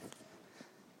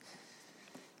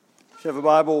If you have a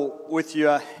Bible with you,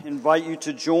 I invite you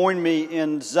to join me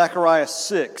in Zechariah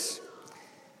 6.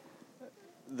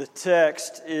 The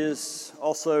text is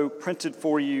also printed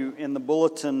for you in the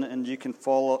bulletin, and you can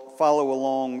follow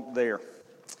along there.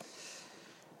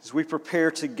 As we prepare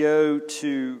to go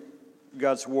to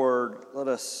God's Word, let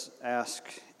us ask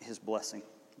His blessing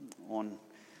on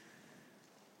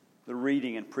the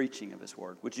reading and preaching of His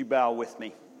Word. Would you bow with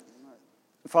me?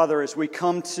 Father, as we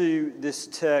come to this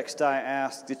text, I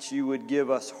ask that you would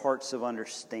give us hearts of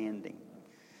understanding.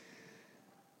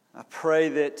 I pray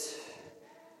that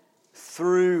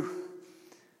through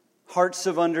hearts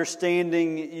of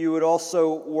understanding, you would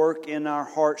also work in our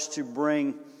hearts to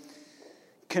bring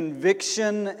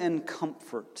conviction and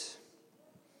comfort,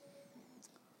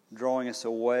 drawing us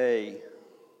away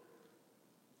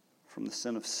from the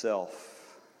sin of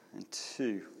self and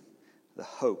to the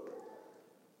hope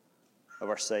of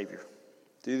our Savior.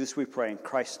 Do this, we pray, in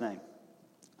Christ's name.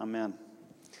 Amen.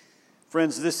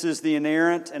 Friends, this is the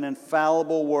inerrant and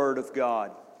infallible Word of God.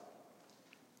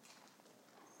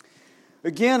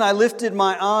 Again, I lifted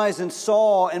my eyes and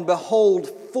saw, and behold,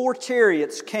 4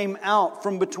 chariots came out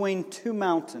from between 2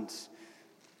 mountains.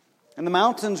 And the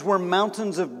mountains were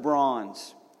mountains of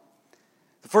bronze.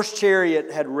 The first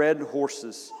chariot had red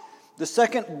horses, the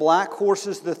second black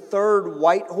horses, the third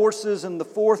white horses, and the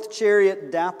fourth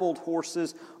chariot dappled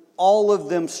horses, all of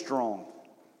them strong.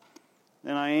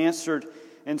 Then I answered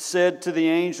and said to the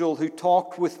angel who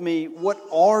talked with me, "What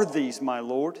are these, my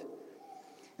Lord?"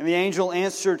 And the angel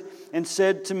answered and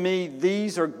said to me,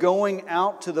 "These are going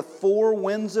out to the 4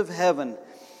 winds of heaven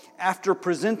after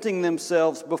presenting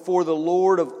themselves before the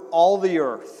Lord of all the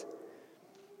earth.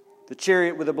 The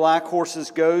chariot with the black horses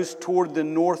goes toward the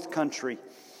north country.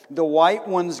 The white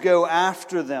ones go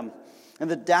after them, and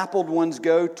the dappled ones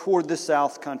go toward the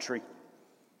south country."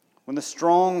 When the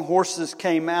strong horses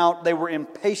came out, they were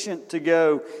impatient to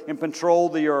go and patrol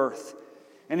the earth.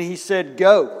 And he said,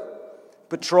 "Go,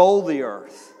 patrol the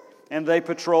earth." And they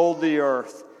patrolled the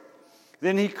earth.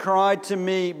 Then he cried to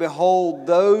me, "Behold,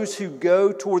 those who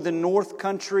go toward the north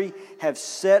country have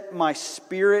set my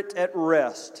spirit at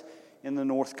rest in the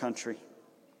north country."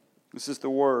 This is the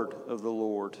word of the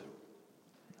Lord.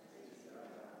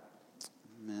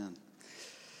 Amen.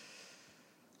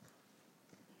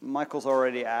 Michael's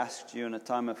already asked you in a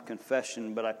time of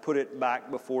confession, but I put it back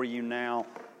before you now.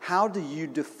 How do you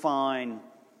define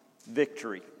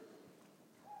victory?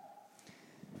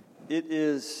 It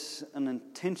is an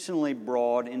intentionally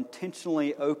broad,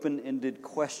 intentionally open-ended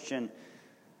question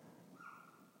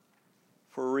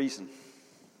for a reason.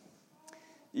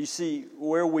 You see,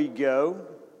 where we go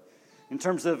in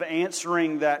terms of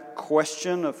answering that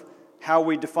question of how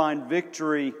we define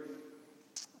victory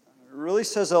really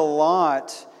says a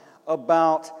lot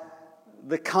about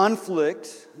the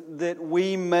conflict that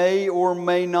we may or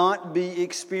may not be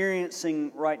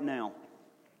experiencing right now.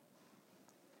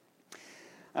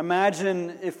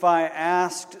 Imagine if I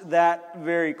asked that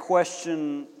very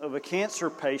question of a cancer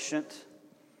patient,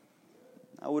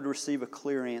 I would receive a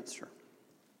clear answer.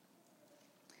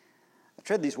 I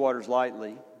tread these waters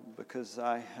lightly because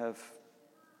I have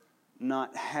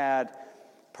not had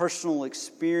personal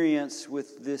experience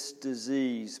with this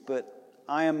disease, but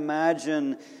I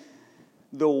imagine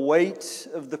the weight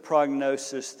of the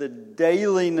prognosis, the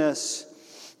dailiness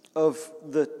of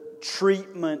the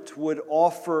treatment would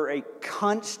offer a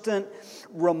constant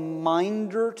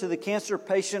reminder to the cancer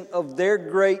patient of their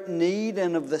great need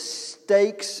and of the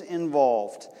stakes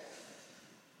involved.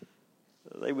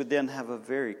 They would then have a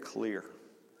very clear,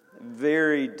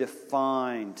 very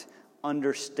defined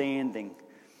understanding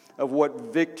of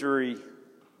what victory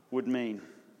would mean.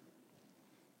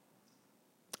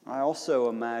 I also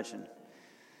imagine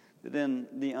that in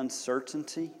the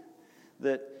uncertainty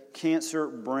that cancer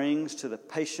brings to the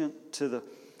patient, to the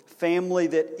family,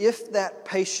 that if that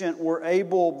patient were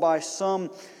able by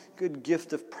some good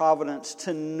gift of providence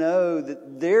to know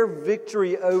that their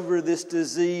victory over this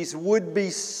disease would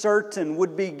be certain,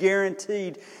 would be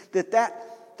guaranteed,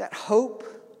 that hope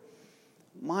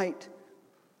might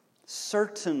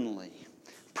certainly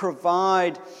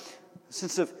provide a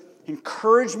sense of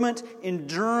encouragement,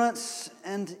 endurance,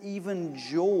 and even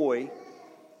joy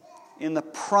in the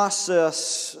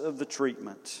process of the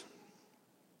treatment.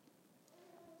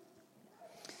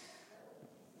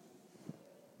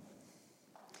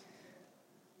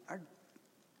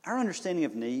 Our understanding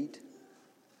of need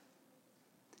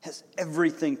has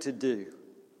everything to do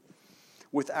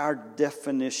with our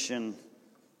definition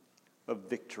of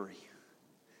victory,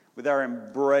 with our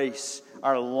embrace,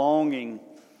 our longing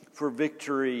for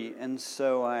victory. And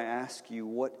so I ask you,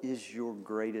 what is your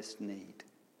greatest need?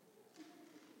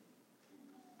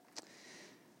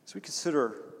 As we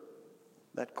consider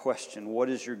that question, what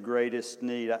is your greatest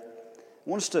need? I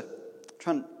want us to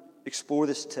try and explore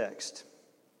this text,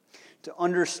 to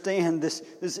understand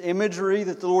this imagery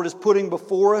that the Lord is putting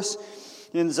before us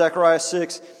in Zechariah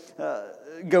 6.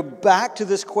 Go back to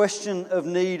this question of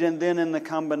need, and then in the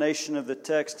combination of the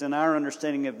text and our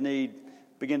understanding of need,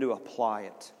 begin to apply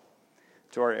it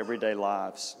to our everyday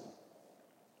lives.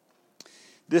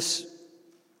 This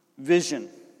vision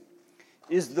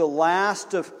is the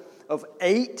last of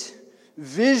 8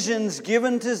 visions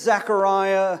given to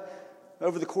Zechariah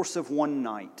over the course of one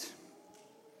night.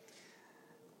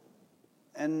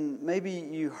 And maybe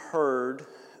you heard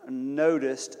and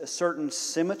noticed a certain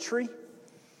symmetry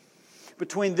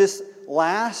between this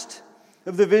last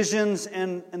of the visions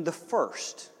and the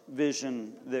first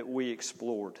vision that we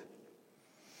explored.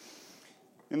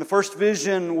 In the first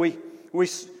vision, we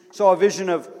saw a vision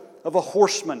of a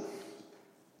horseman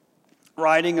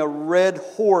riding a red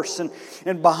horse,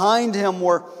 and behind him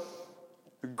were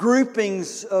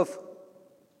groupings of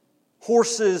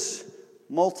horses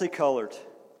multicolored.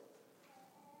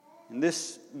 In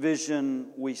this vision,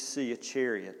 we see a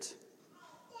chariot.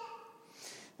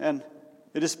 And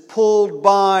it is pulled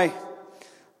by,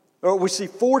 or we see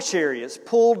 4 chariots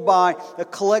pulled by a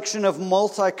collection of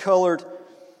multicolored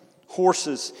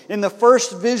horses. In the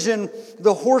first vision,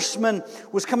 the horseman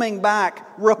was coming back,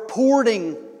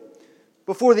 reporting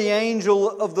before the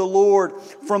angel of the Lord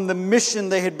from the mission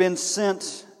they had been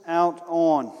sent out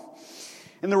on.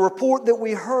 And the report that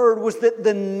we heard was that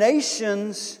the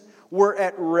nations were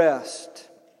at rest.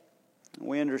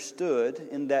 We understood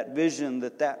in that vision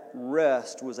that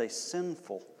rest was a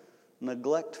sinful,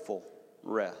 neglectful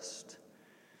rest.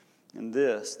 In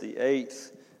this, the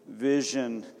 8th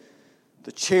vision,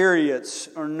 the chariots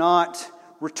are not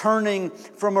returning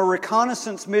from a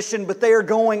reconnaissance mission, but they are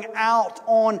going out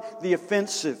on the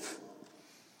offensive.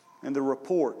 And the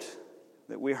report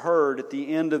that we heard at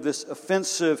the end of this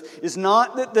offensive is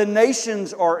not that the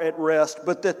nations are at rest,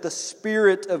 but that the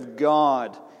Spirit of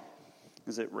God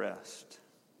is at rest.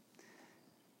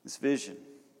 This vision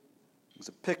was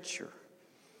a picture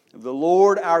of the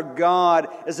Lord our God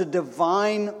as a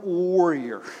divine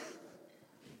warrior.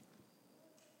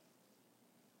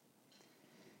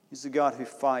 He's the God who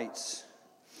fights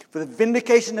for the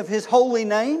vindication of His holy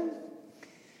name,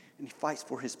 and He fights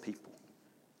for His people.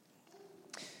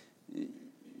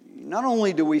 Not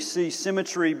only do we see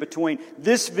symmetry between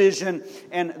this vision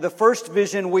and the first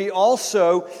vision, we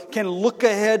also can look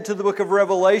ahead to the book of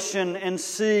Revelation and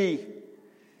see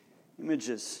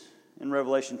images in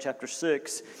Revelation chapter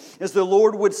 6, as the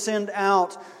Lord would send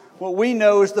out what we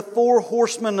know as the 4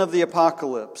 horsemen of the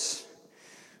apocalypse.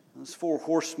 Those 4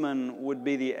 horsemen would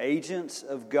be the agents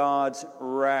of God's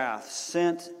wrath,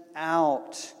 sent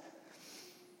out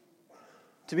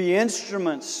to be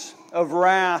instruments of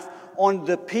wrath on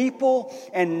the people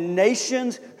and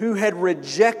nations who had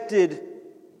rejected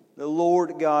the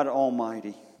Lord God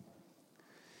Almighty.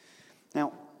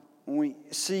 Now, when we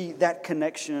see that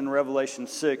connection in Revelation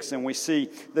 6, and we see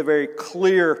the very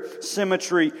clear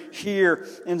symmetry here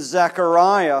in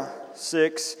Zechariah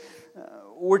 6,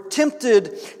 we're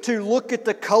tempted to look at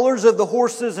the colors of the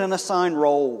horses and assign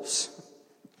roles.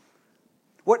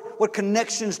 What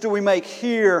connections do we make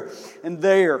here and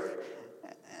there?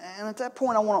 And at that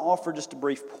point, I want to offer just a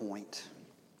brief point.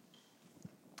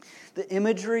 The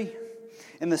imagery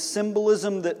and the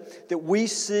symbolism that we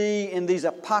see in these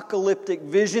apocalyptic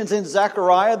visions in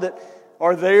Zechariah that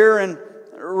are there in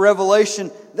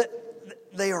Revelation, that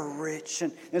they are rich.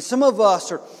 And some of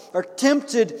us are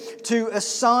tempted to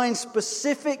assign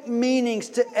specific meanings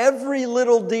to every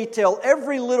little detail,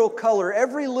 every little color,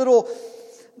 every little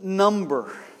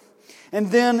number.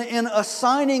 And then in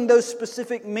assigning those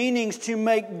specific meanings to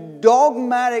make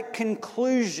dogmatic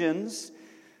conclusions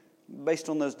based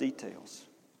on those details.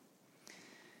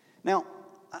 Now,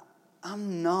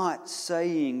 I'm not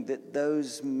saying that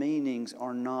those meanings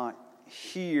are not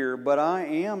here, but I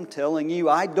am telling you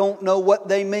I don't know what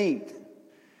they mean.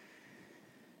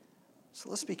 So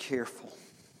let's be careful.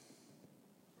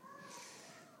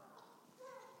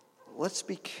 Let's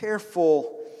be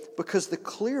careful, because the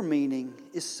clear meaning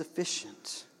is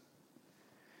sufficient.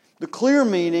 The clear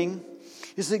meaning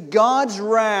is that God's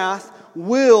wrath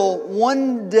will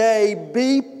one day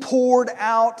be poured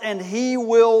out, and He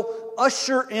will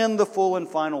usher in the full and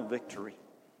final victory.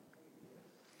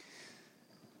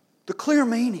 The clear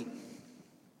meaning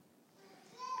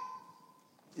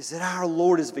is that our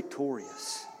Lord is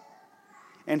victorious,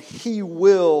 and He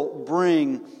will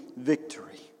bring victory.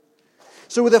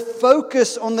 So with a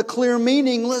focus on the clear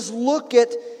meaning, let's look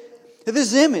at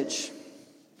this image.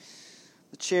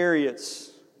 The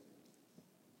chariots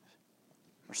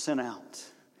are sent out.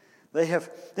 They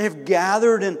have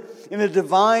gathered in a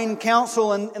divine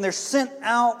council, and they're sent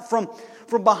out from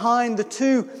behind the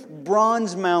two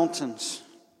bronze mountains.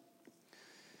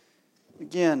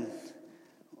 Again,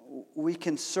 we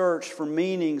can search for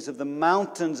meanings of the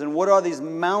mountains and what are these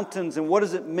mountains and what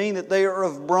does it mean that they are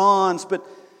of bronze. But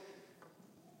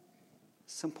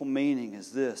simple meaning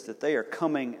is this, that they are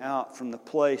coming out from the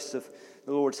place of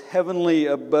the Lord's heavenly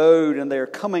abode, and they are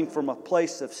coming from a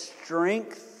place of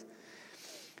strength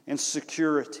and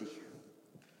security.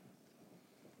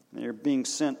 They are being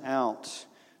sent out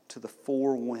to the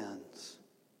four winds.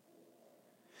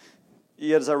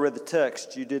 Yet as I read the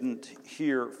text, you didn't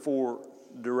hear four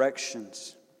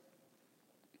directions.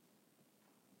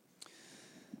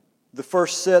 The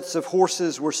first sets of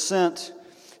horses were sent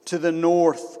to the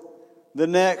north, the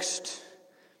next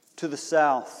to the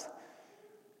south.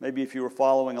 Maybe if you were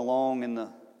following along in the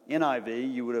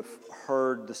NIV, you would have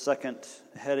heard the second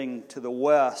heading to the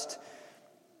west.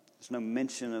 There's no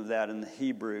mention of that in the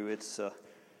Hebrew. It's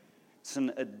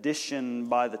an addition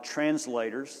by the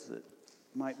translators that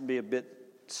might be a bit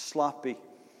sloppy.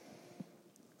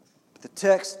 But the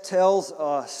text tells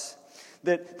us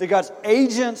that God's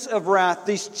agents of wrath,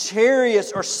 these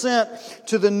chariots, are sent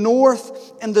to the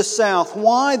north and the south.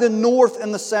 Why the north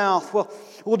and the south?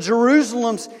 Well,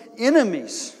 Jerusalem's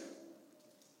enemies,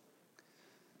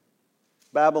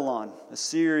 Babylon,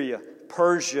 Assyria,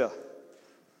 Persia,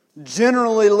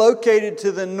 generally located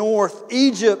to the north,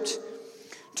 Egypt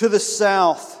to the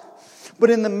south. But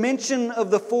in the mention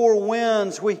of the four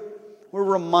winds, we're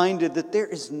reminded that there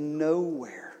is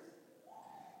nowhere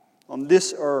on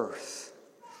this earth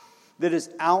that is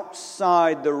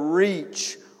outside the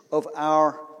reach of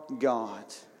our God.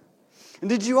 And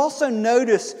did you also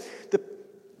notice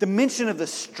the mention of the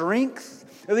strength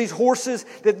of these horses,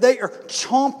 that they are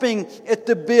chomping at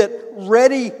the bit,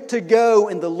 ready to go,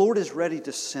 and the Lord is ready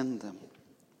to send them?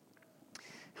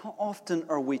 How often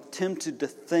are we tempted to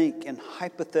think in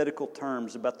hypothetical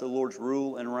terms about the Lord's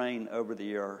rule and reign over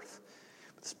the earth?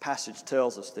 But this passage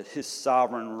tells us that His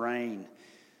sovereign reign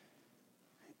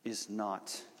is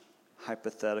not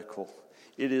hypothetical.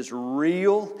 It is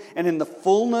real, and in the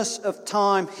fullness of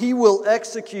time, He will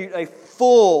execute a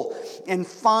full and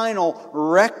final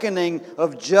reckoning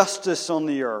of justice on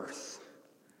the earth.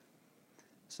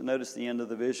 So notice the end of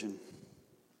the vision.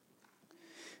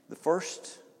 The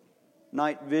first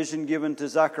night vision given to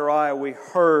Zechariah, we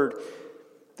heard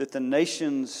that the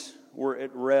nations were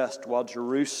at rest while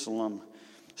Jerusalem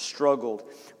struggled.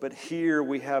 But here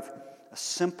we have a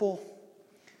simple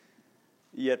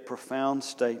yet profound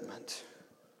statement.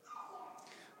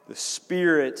 The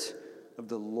Spirit of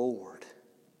the Lord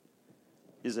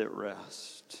is at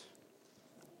rest.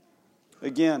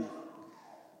 Again,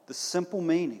 the simple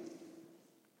meaning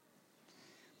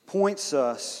points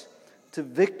us to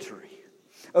victory.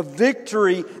 A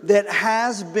victory that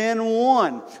has been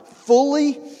won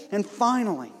fully and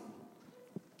finally.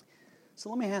 So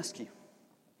let me ask you,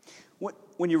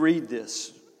 when you read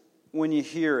this, when you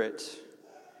hear it,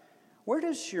 where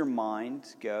does your mind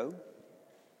go?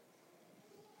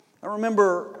 I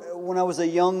remember when I was a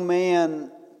young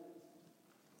man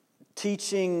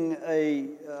teaching a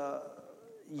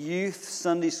youth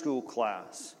Sunday school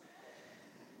class.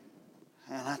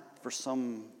 And I, for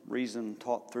some reason,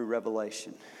 taught through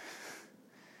Revelation,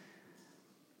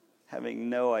 having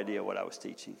no idea what I was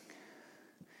teaching.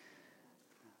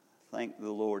 Thank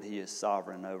the Lord, He is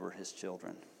sovereign over His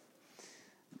children.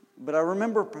 But I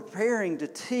remember preparing to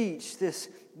teach this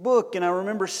book, and I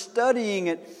remember studying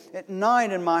it at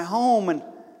night in my home, and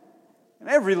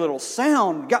every little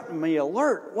sound got me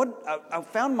alert. I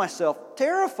found myself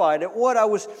terrified at what I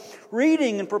was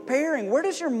reading and preparing. Where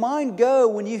does your mind go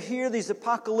when you hear these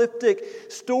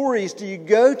apocalyptic stories? Do you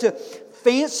go to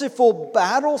fanciful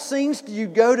battle scenes? Do you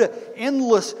go to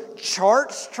endless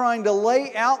charts trying to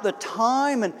lay out the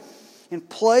time and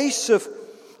place of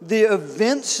the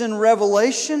events in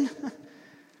Revelation?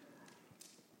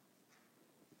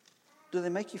 Do they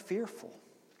make you fearful?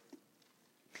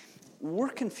 We're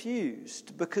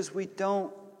confused because we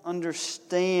don't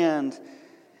understand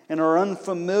and are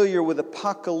unfamiliar with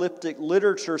apocalyptic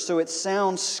literature, so it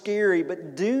sounds scary.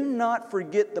 But do not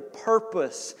forget the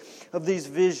purpose of these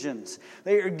visions.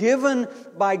 They are given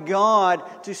by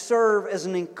God to serve as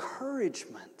an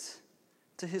encouragement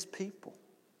to His people.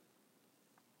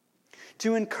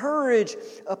 To encourage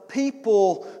a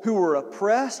people who are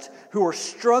oppressed, who are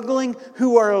struggling,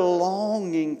 who are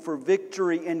longing for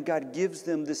victory. And God gives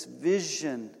them this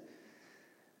vision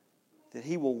that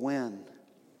He will win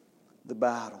the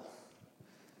battle.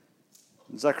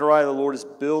 Zechariah, the Lord is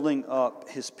building up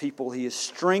His people. He is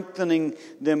strengthening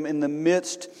them in the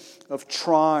midst of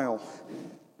trial.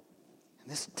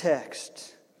 And this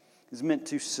text is meant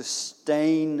to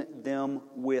sustain them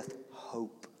with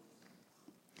hope.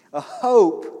 A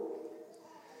hope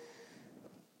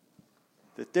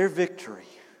that their victory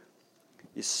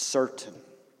is certain.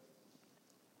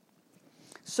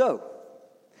 So,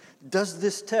 does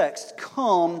this text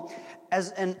come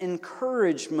as an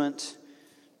encouragement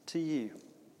to you?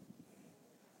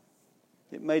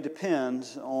 It may depend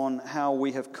on how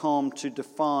we have come to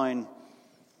define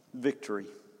victory.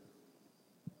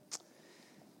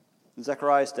 In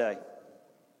Zechariah's day,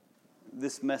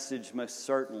 this message most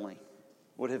certainly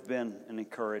would have been an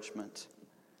encouragement.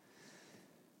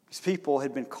 These people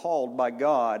had been called by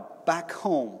God back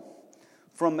home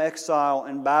from exile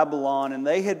in Babylon, and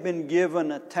they had been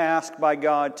given a task by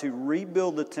God to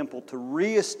rebuild the temple, to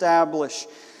reestablish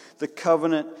the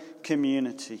covenant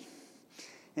community.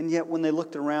 And yet when they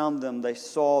looked around them, they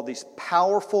saw these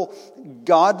powerful,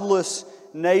 godless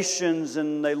nations,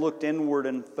 and they looked inward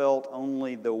and felt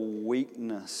only the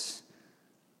weakness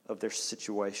of their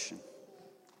situation.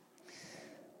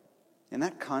 In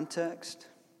that context,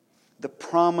 the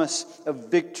promise of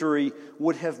victory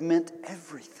would have meant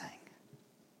everything.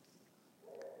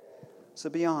 So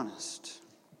be honest.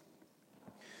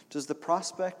 Does the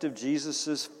prospect of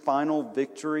Jesus' final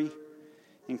victory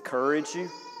encourage you?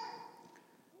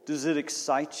 Does it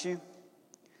excite you?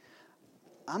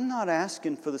 I'm not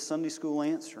asking for the Sunday school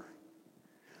answer.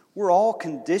 We're all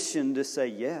conditioned to say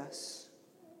yes.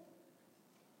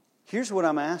 Here's what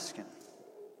I'm asking.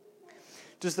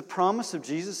 Does the promise of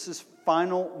Jesus'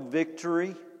 final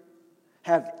victory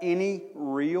have any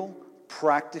real,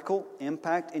 practical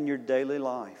impact in your daily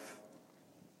life?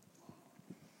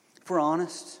 If we're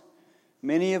honest,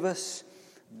 many of us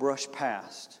brush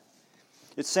past.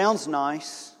 It sounds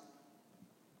nice,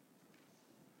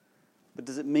 but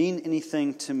does it mean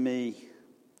anything to me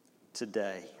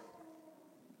today?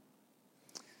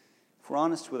 If we're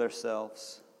honest with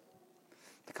ourselves,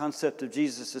 the concept of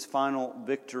Jesus' final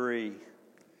victory,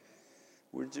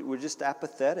 we're just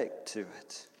apathetic to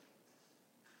it.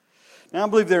 Now, I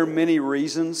believe there are many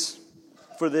reasons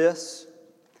for this.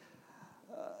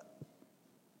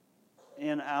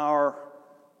 In our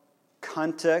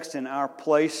context, in our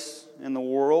place in the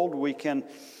world, we can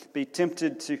be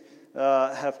tempted to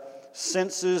have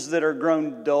senses that are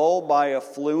grown dull by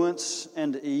affluence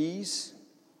and ease.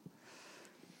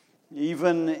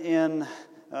 Even in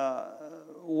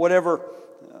whatever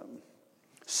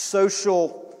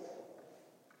social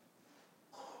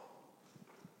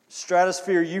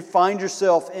stratosphere you find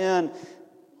yourself in,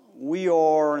 we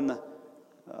are in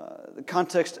the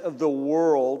context of the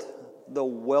world, the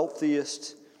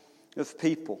wealthiest of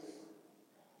people.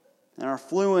 And our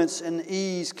affluence and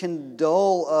ease can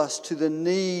dull us to the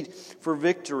need for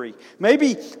victory.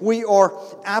 Maybe we are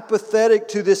apathetic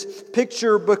to this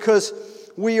picture because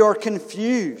we are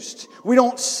confused. We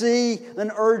don't see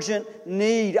an urgent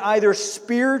need, either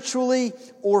spiritually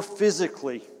or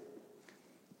physically,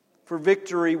 for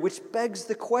victory, which begs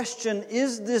the question,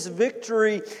 is this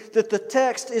victory that the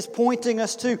text is pointing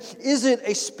us to, is it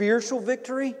a spiritual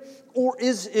victory or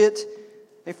is it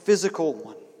a physical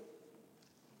one?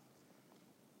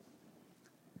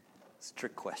 It's a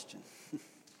trick question.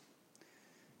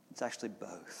 It's actually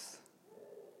both.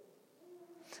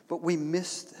 But we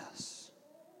miss this.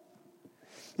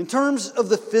 In terms of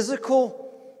the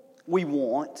physical, we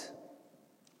want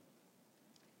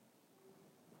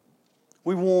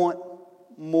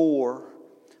more,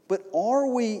 but are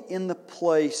we in the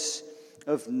place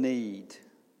of need?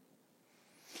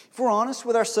 If we're honest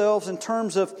with ourselves in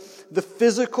terms of the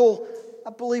physical,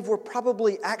 I believe we're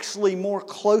probably actually more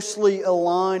closely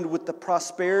aligned with the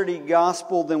prosperity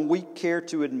gospel than we care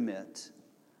to admit.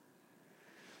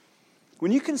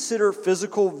 When you consider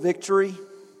physical victory,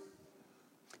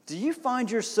 do you find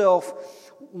yourself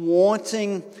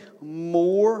wanting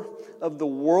more of the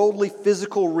worldly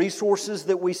physical resources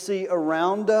that we see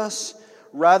around us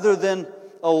rather than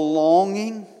a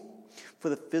longing for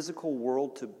the physical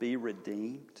world to be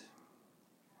redeemed?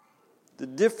 The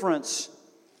difference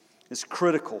is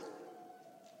critical.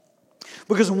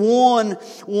 Because one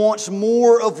wants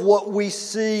more of what we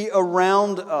see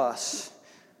around us,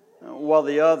 while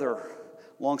the other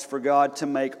longs for God to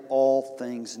make all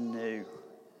things new.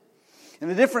 And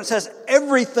the difference has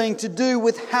everything to do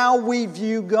with how we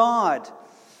view God.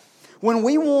 When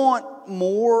we want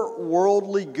more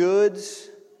worldly goods,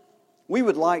 we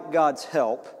would like God's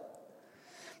help.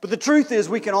 But the truth is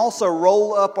we can also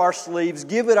roll up our sleeves,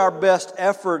 give it our best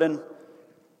effort, and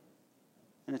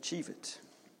achieve it.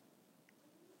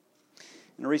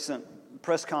 In a recent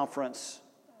press conference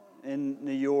in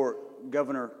New York,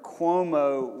 Governor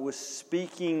Cuomo was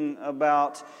speaking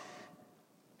about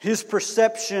his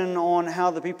perception on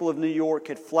how the people of New York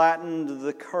had flattened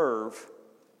the curve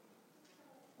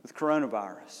with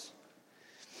coronavirus.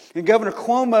 And Governor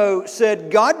Cuomo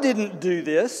said, God didn't do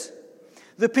this.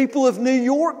 The people of New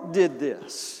York did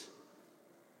this.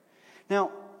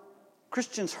 Now,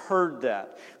 Christians heard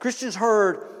that. Christians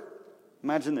heard,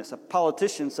 imagine this, a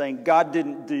politician saying, God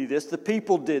didn't do this, the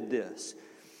people did this.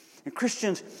 And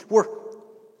Christians were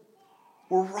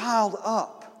riled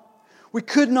up. We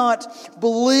could not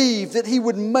believe that he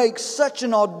would make such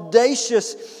an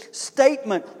audacious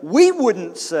statement. We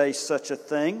wouldn't say such a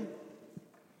thing.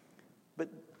 But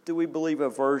do we believe a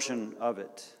version of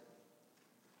it?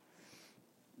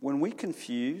 When we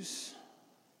confuse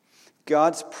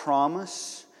God's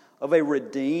promise of a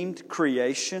redeemed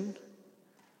creation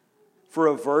for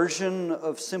a version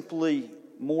of simply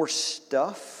more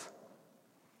stuff,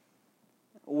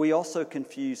 we also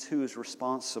confuse who is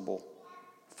responsible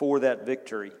for that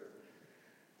victory.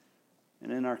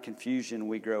 And in our confusion,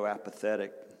 we grow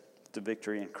apathetic to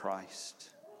victory in Christ.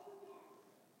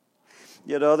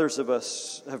 Yet others of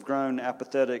us have grown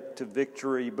apathetic to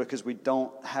victory because we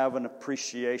don't have an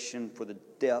appreciation for the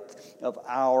depth of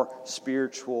our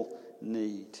spiritual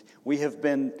need. We have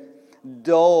been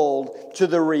dulled to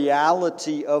the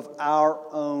reality of our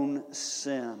own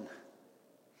sin.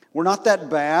 We're not that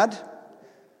bad.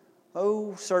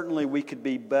 Oh, certainly we could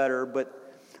be better, but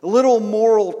a little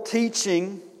moral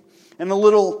teaching and a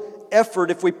little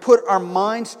effort, if we put our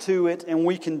minds to it, and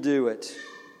we can do it.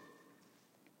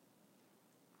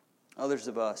 Others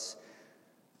of us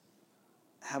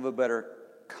have a better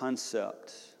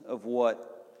concept of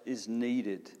what is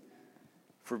needed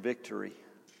for victory.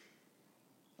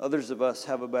 Others of us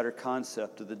have a better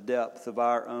concept of the depth of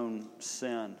our own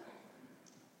sin,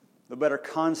 a better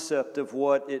concept of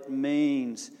what it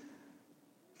means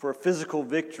for a physical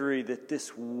victory, that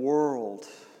this world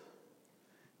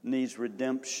needs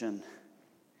redemption,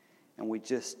 and we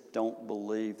just don't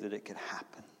believe that it could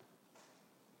happen.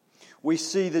 We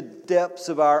see the depths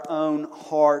of our own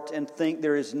heart and think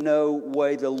there is no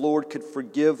way the Lord could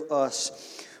forgive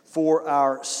us for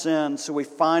our sin. So we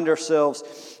find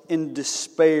ourselves in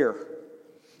despair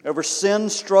over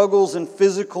sin struggles and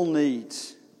physical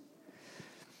needs.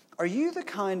 Are you the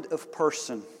kind of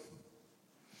person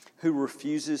who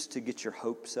refuses to get your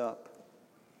hopes up?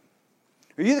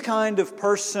 Are you the kind of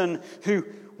person who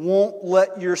won't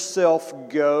let yourself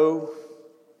go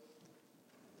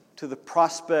to the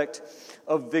prospect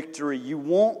of victory? You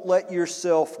won't let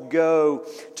yourself go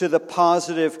to the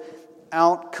positive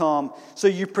outcome. So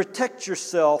you protect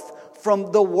yourself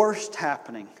from the worst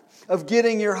happening, of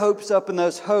getting your hopes up and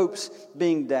those hopes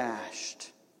being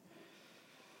dashed.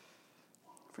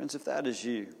 Friends, if that is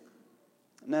you,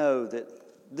 know that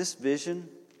this vision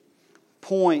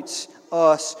points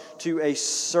us to a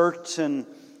certain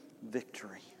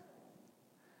victory.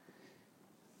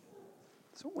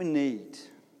 That's what we need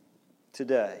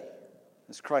today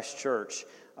as Christ Church,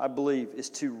 I believe, is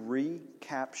to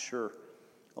recapture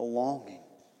a longing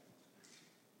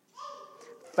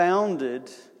founded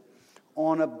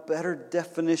on a better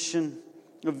definition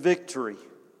of victory.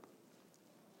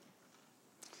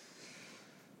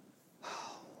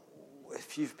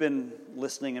 If you've been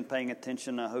listening and paying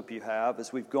attention, I hope you have,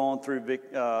 as we've gone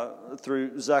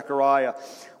through Zechariah,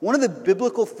 one of the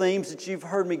biblical themes that you've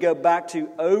heard me go back to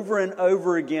over and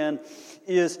over again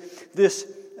is this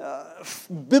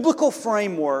biblical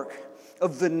framework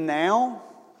of the now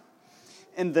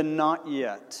and the not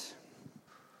yet.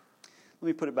 Let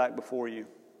me put it back before you.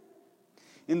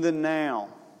 In the now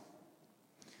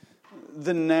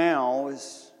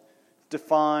is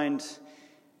defined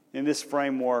in this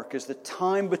framework as the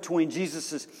time between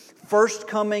Jesus' first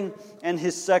coming and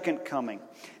His second coming.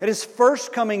 At His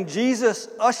first coming, Jesus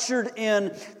ushered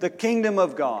in the kingdom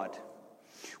of God.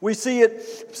 We see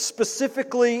it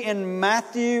specifically in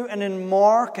Matthew and in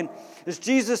Mark, and as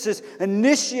Jesus is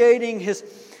initiating His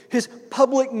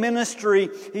public ministry,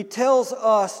 He tells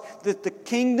us that the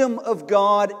kingdom of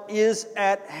God is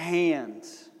at hand.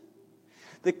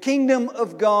 The kingdom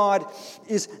of God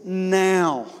is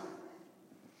now.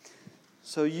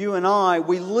 So you and I,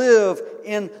 we live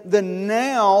in the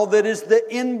now that is the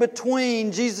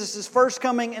in-between Jesus' first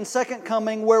coming and second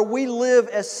coming, where we live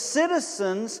as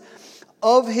citizens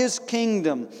of His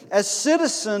kingdom, as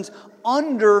citizens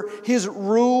under His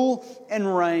rule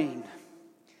and reign.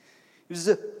 It is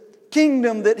a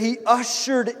kingdom that He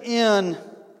ushered in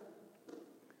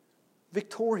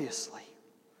victoriously.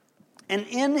 And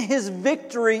in His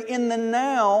victory in the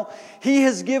now, He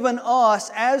has given us,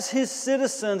 as His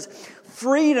citizens,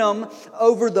 freedom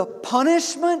over the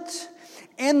punishment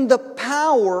and the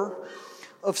power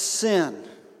of sin.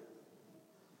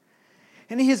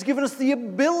 And He has given us the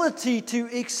ability to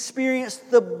experience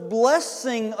the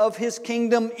blessing of His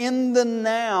kingdom in the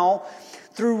now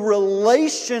through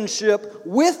relationship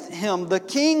with Him, the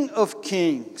King of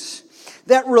Kings.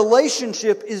 That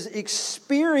relationship is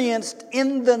experienced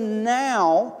in the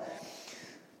now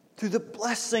through the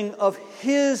blessing of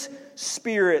His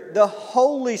Spirit, the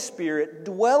Holy Spirit,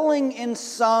 dwelling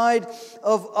inside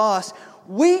of us.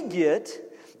 We get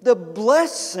the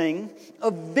blessing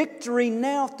of victory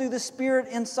now through the Spirit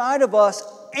inside of us.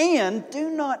 And, do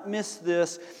not miss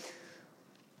this,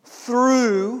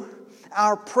 through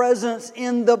our presence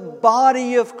in the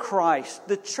body of Christ.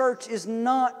 The church is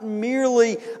not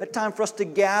merely a time for us to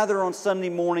gather on Sunday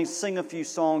mornings, sing a few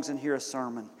songs, and hear a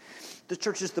sermon. The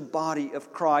church is the body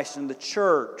of Christ, and the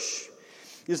church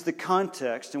is the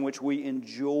context in which we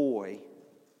enjoy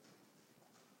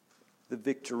the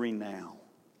victory now.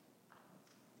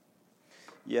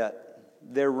 Yet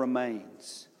there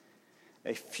remains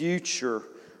a future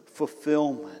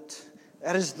fulfillment.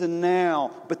 That is the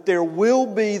now, but there will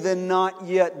be the not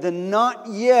yet. The not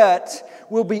yet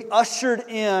will be ushered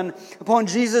in upon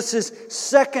Jesus'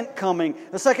 second coming.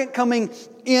 A second coming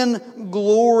in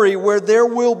glory, where there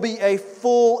will be a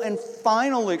full and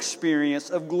final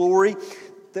experience of glory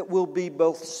that will be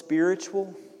both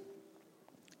spiritual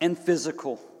and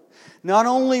physical. Not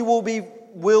only will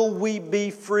we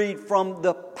be freed from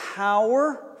the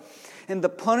power and the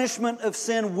punishment of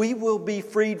sin, we will be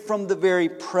freed from the very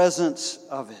presence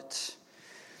of it.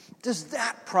 Does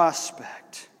that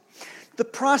prospect, the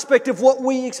prospect of what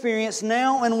we experience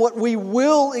now and what we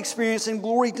will experience in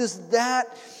glory, does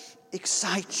that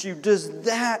excite you? Does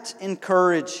that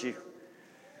encourage you?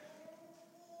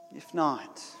 If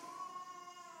not,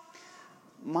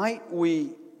 might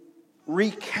we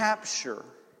recapture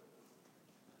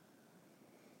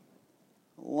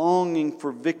longing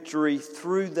for victory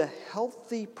through the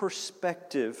healthy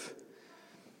perspective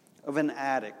of an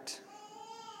addict?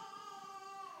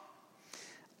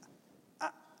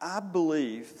 I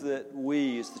believe that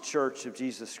we, as the Church of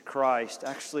Jesus Christ,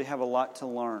 actually have a lot to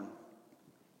learn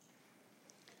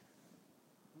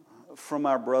from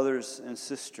our brothers and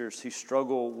sisters who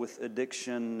struggle with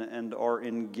addiction and are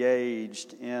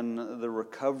engaged in the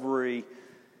recovery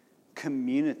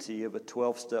community of a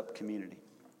 12-step community.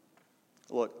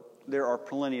 Look, there are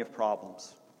plenty of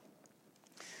problems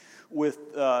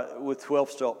with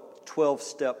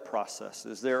 12-step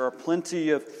processes. There are plenty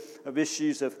of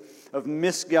issues of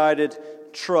misguided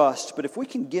trust. But if we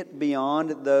can get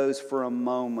beyond those for a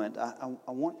moment, I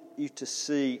want you to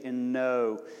see and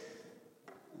know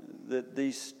that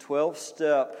these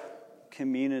 12-step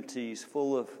communities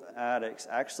full of addicts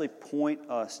actually point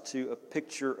us to a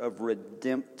picture of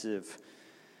redemptive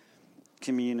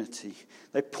community.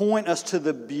 They point us to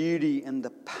the beauty and the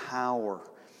power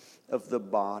of the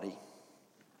body.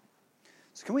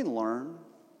 So can we learn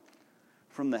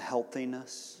from the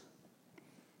healthiness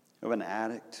of an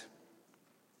addict?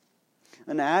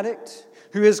 An addict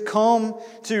who has come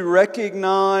to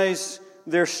recognize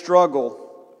their struggle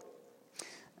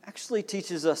actually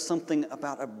teaches us something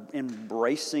about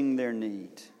embracing their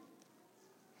need.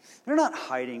 They're not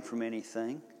hiding from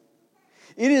anything.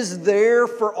 It is there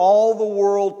for all the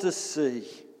world to see.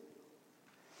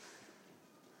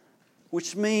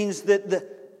 Which means that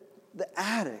the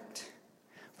addict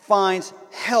finds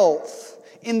health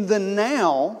in the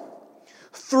now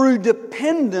through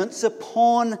dependence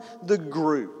upon the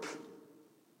group.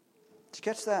 Did you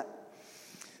catch that?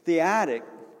 The addict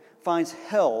finds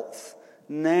health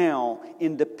now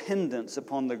in dependence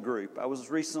upon the group. I was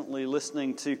recently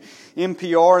listening to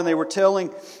NPR, and they were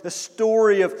telling a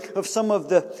story of some of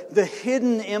the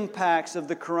hidden impacts of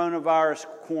the coronavirus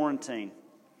quarantine.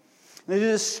 They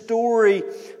did a story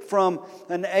from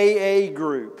an AA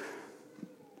group.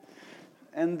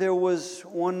 And there was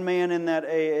one man in that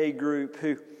AA group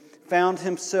who found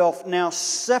himself now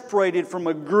separated from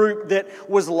a group that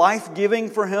was life-giving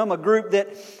for him, a group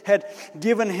that had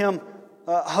given him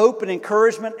hope and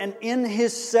encouragement. And in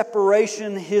his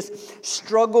separation, his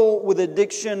struggle with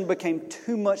addiction became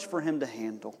too much for him to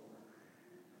handle.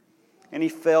 And he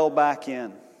fell back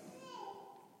in.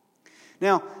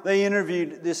 Now, they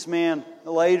interviewed this man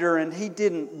later, and he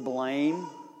didn't blame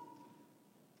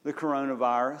the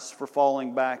coronavirus for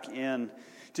falling back in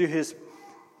to his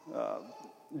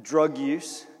drug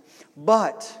use.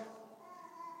 But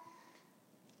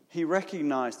he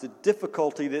recognized the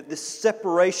difficulty that this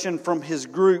separation from his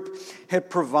group had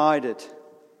provided.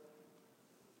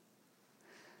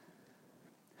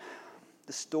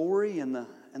 the story and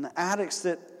the addicts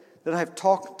that I've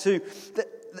talked to,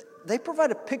 they provide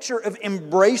a picture of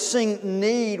embracing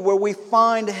need where we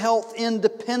find health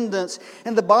independence.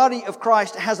 And the body of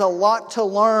Christ has a lot to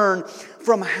learn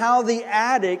from how the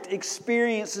addict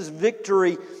experiences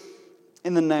victory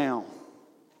in the now.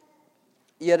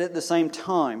 Yet at the same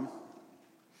time,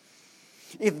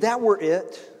 if that were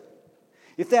it,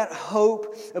 if that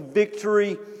hope of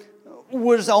victory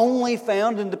was only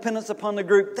found in dependence upon the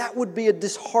group, that would be a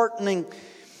disheartening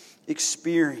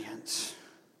experience.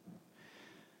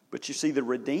 But you see, the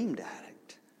redeemed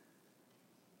addict,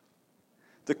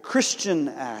 the Christian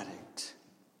addict,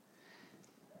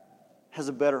 has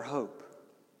a better hope.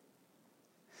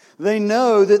 They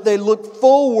know that they look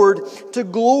forward to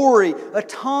glory, a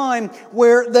time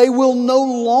where they will no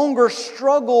longer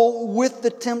struggle with the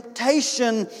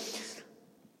temptation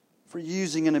for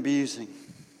using and abusing.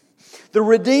 The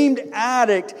redeemed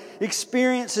addict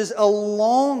experiences a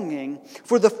longing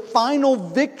for the final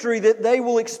victory that they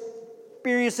will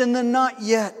experience in the not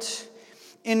yet,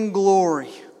 in glory,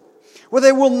 where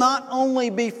they will not only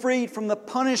be freed from the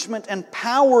punishment and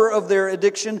power of their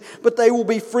addiction, but they will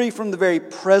be free from the very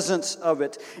presence of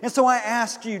it. And so I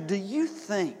ask you, do you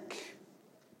think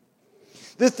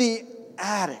that the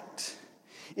addict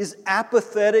is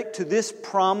apathetic to this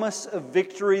promise of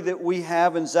victory that we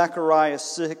have in Zechariah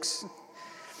 6?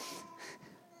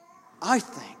 I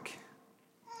think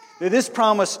that this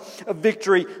promise of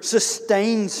victory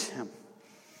sustains him.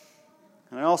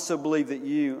 And I also believe that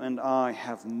you and I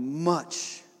have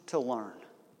much to learn.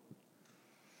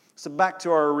 So back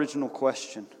to our original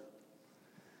question.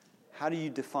 How do you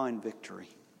define victory?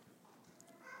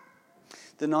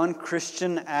 The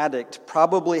non-Christian addict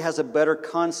probably has a better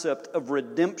concept of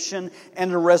redemption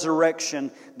and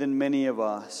resurrection than many of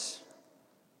us.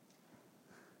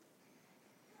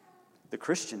 The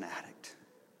Christian addict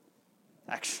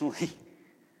actually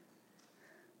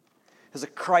has a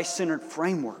Christ-centered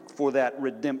framework for that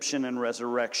redemption and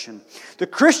resurrection. The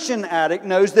Christian addict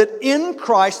knows that in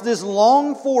Christ this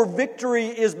longed-for victory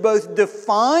is both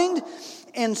defined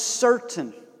and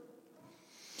certain.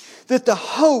 That the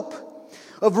hope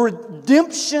of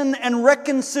redemption and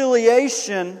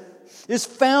reconciliation is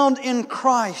found in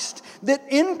Christ. That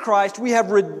in Christ we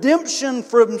have redemption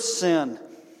from sin.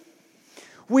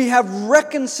 We have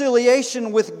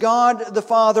reconciliation with God the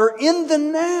Father in the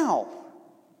now.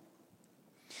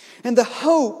 And the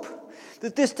hope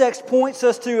that this text points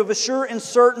us to of a sure and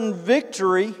certain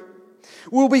victory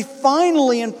will be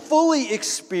finally and fully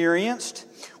experienced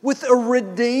with a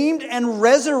redeemed and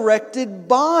resurrected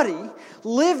body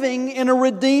living in a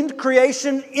redeemed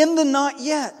creation in the not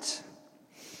yet.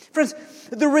 Friends,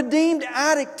 the redeemed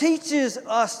addict teaches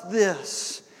us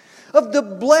this, of the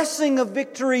blessing of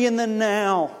victory in the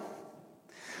now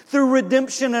through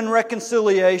redemption and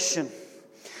reconciliation.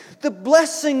 The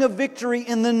blessing of victory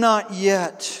in the not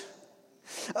yet,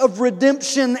 of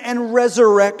redemption and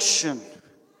resurrection.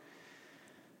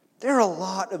 There are a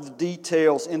lot of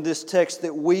details in this text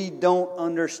that we don't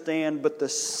understand, but the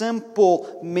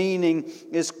simple meaning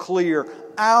is clear.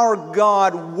 Our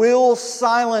God will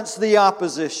silence the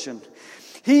opposition.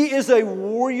 He is a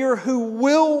warrior who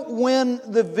will win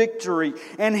the victory,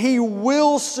 and He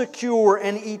will secure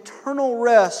an eternal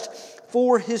rest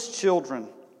for His children.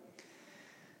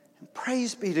 And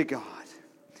praise be to God.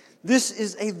 This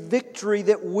is a victory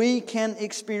that we can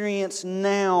experience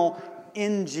now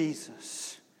in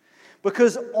Jesus.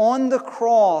 Because on the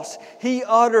cross, He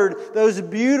uttered those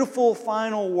beautiful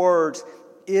final words,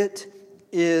 "It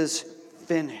is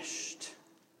finished."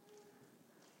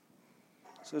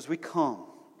 So as we come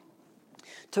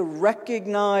to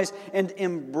recognize and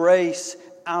embrace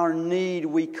our need,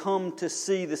 we come to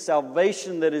see the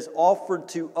salvation that is offered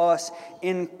to us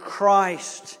in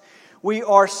Christ. We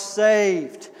are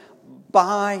saved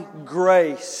by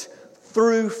grace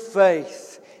through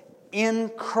faith in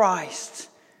Christ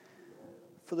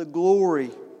for the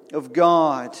glory of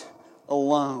God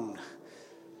alone.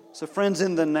 So friends,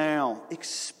 in the now,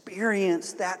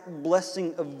 experience that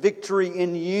blessing of victory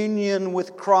in union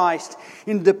with Christ,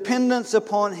 in dependence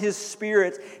upon His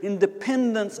Spirit, in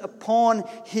dependence upon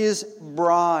His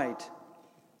bride.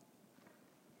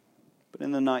 But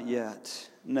in the not yet,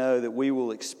 know that we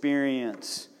will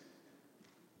experience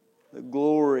the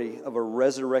glory of a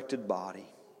resurrected body,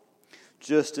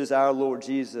 just as our Lord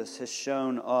Jesus has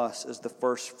shown us as the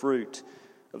first fruit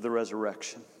of the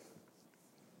resurrection.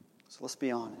 So let's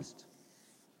be honest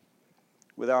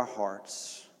with our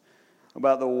hearts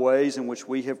about the ways in which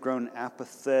we have grown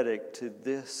apathetic to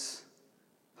this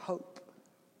hope.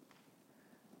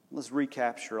 Let's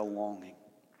recapture a longing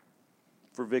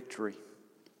for victory.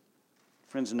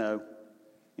 Friends, know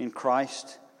in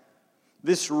Christ.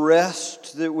 This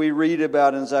rest that we read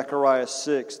about in Zechariah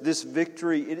 6, this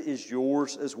victory, it is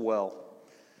yours as well.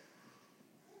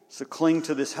 So cling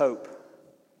to this hope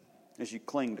as you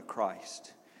cling to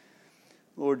Christ.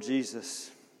 Lord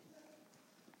Jesus,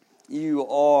 you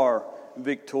are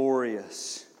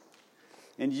victorious.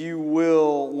 And you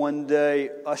will one day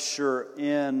usher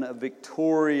in a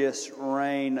victorious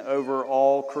reign over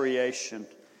all creation.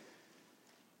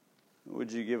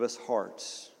 Would you give us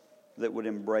hearts that would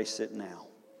embrace it now?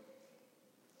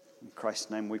 In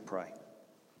Christ's name we pray.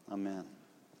 Amen.